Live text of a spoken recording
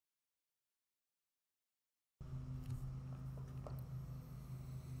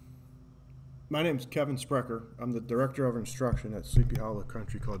My name is Kevin Sprecher. I'm the Director of Instruction at Sleepy Hollow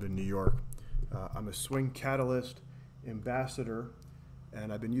Country Club in New York. I'm a swing catalyst ambassador,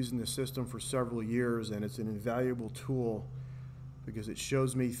 and I've been using this system for several years, and it's an invaluable tool because it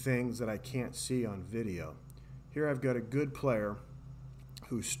shows me things that I can't see on video. Here I've got a good player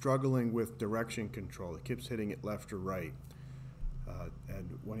who's struggling with direction control. He keeps hitting it left or right.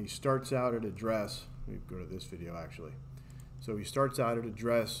 And when he starts out at address, let me go to this video actually. So he starts out at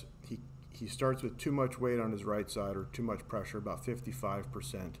address, he starts with too much weight on his right side or too much pressure, about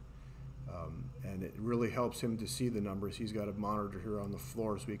 55%. And it really helps him to see the numbers. He's got a monitor here on the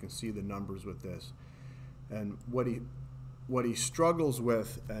floor so he can see the numbers with this. And what he struggles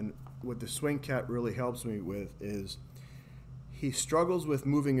with, and what the swing cat really helps me with, is he struggles with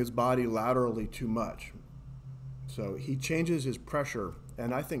moving his body laterally too much. So he changes his pressure,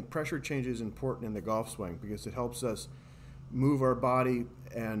 and I think pressure change is important in the golf swing because it helps us move our body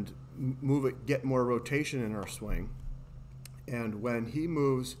and get more rotation in our swing. And when he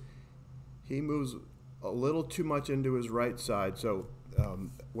moves a little too much into his right side. So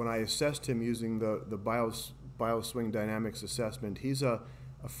when I assessed him using the BioSwing Dynamics assessment, he's a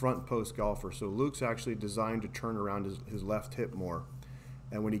front post golfer. So Luke's actually designed to turn around his left hip more.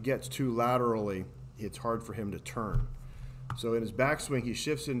 And when he gets too laterally, it's hard for him to turn. So in his backswing, he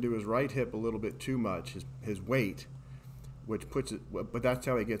shifts into his right hip a little bit too much, his weight, which puts it, but that's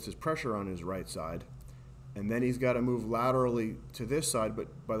how he gets his pressure on his right side. And then he's got to move laterally to this side, but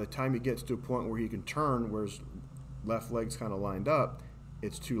by the time he gets to a point where he can turn, where his left leg's kind of lined up,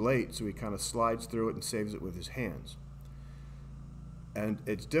 it's too late, so he kind of slides through it and saves it with his hands. And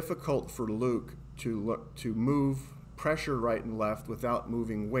it's difficult for Luke to move pressure right and left without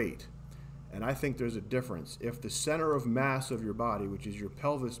moving weight. And I think there's a difference. If the center of mass of your body, which is your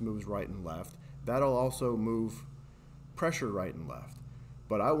pelvis, moves right and left, that'll also move pressure right and left.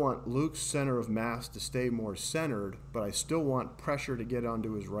 But I want Luke's center of mass to stay more centered, but I still want pressure to get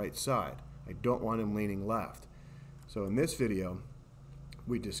onto his right side. I don't want him leaning left. So in this video,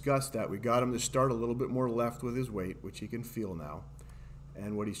 we discussed that. We got him to start a little bit more left with his weight, which he can feel now.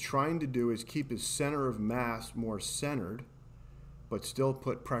 And what he's trying to do is keep his center of mass more centered, but still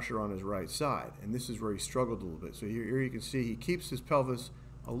put pressure on his right side. And this is where he struggled a little bit. So here you can see he keeps his pelvis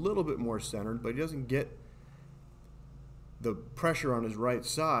a little bit more centered, but he doesn't get the pressure on his right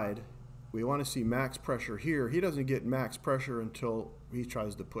side. We want to see max pressure here. He doesn't get max pressure until he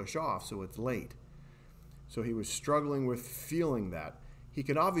tries to push off, so it's late. So he was struggling with feeling that. He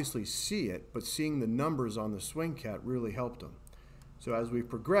could obviously see it, but seeing the numbers on the swing cat really helped him. So as we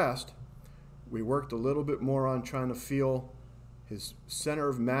progressed, we worked a little bit more on trying to feel his center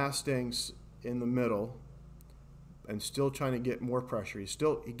of mass staying in the middle and still trying to get more pressure.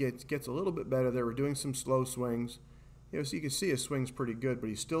 He gets a little bit better there. We're doing some slow swings. So you can see his swing's pretty good, but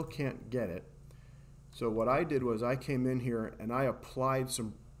he still can't get it. So what I did was I came in here and I applied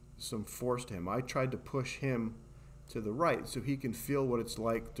some force to him. I tried to push him to the right so he can feel what it's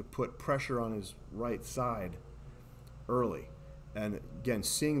like to put pressure on his right side early. And again,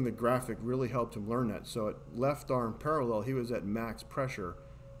 seeing the graphic really helped him learn that. So at left arm parallel, he was at max pressure.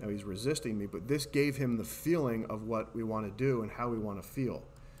 Now he's resisting me, but this gave him the feeling of what we want to do and how we want to feel.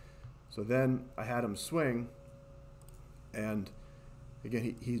 So then I had him swing, and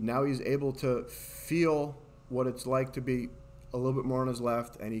again, he's able to feel what it's like to be a little bit more on his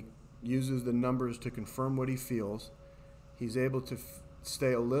left, and he uses the numbers to confirm what he feels. He's able to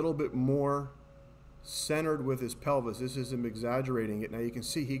stay a little bit more centered with his pelvis. This is him exaggerating it. Now you can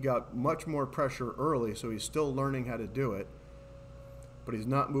see he got much more pressure early, so he's still learning how to do it, but he's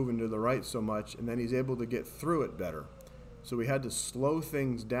not moving to the right so much, and then he's able to get through it better. So we had to slow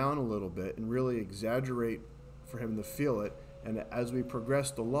things down a little bit and really exaggerate for him to feel it. And as we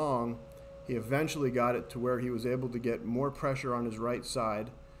progressed along, he eventually got it to where he was able to get more pressure on his right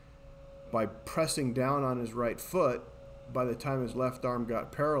side by pressing down on his right foot by the time his left arm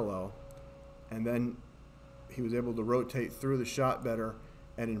got parallel. And then he was able to rotate through the shot better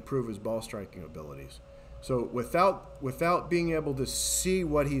and improve his ball striking abilities. So without being able to see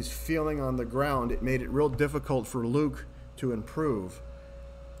what he's feeling on the ground, it made it real difficult for Luke to improve.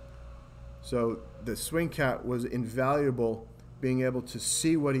 So the swing cat was invaluable, being able to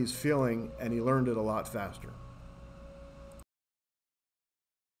see what he's feeling, and he learned it a lot faster.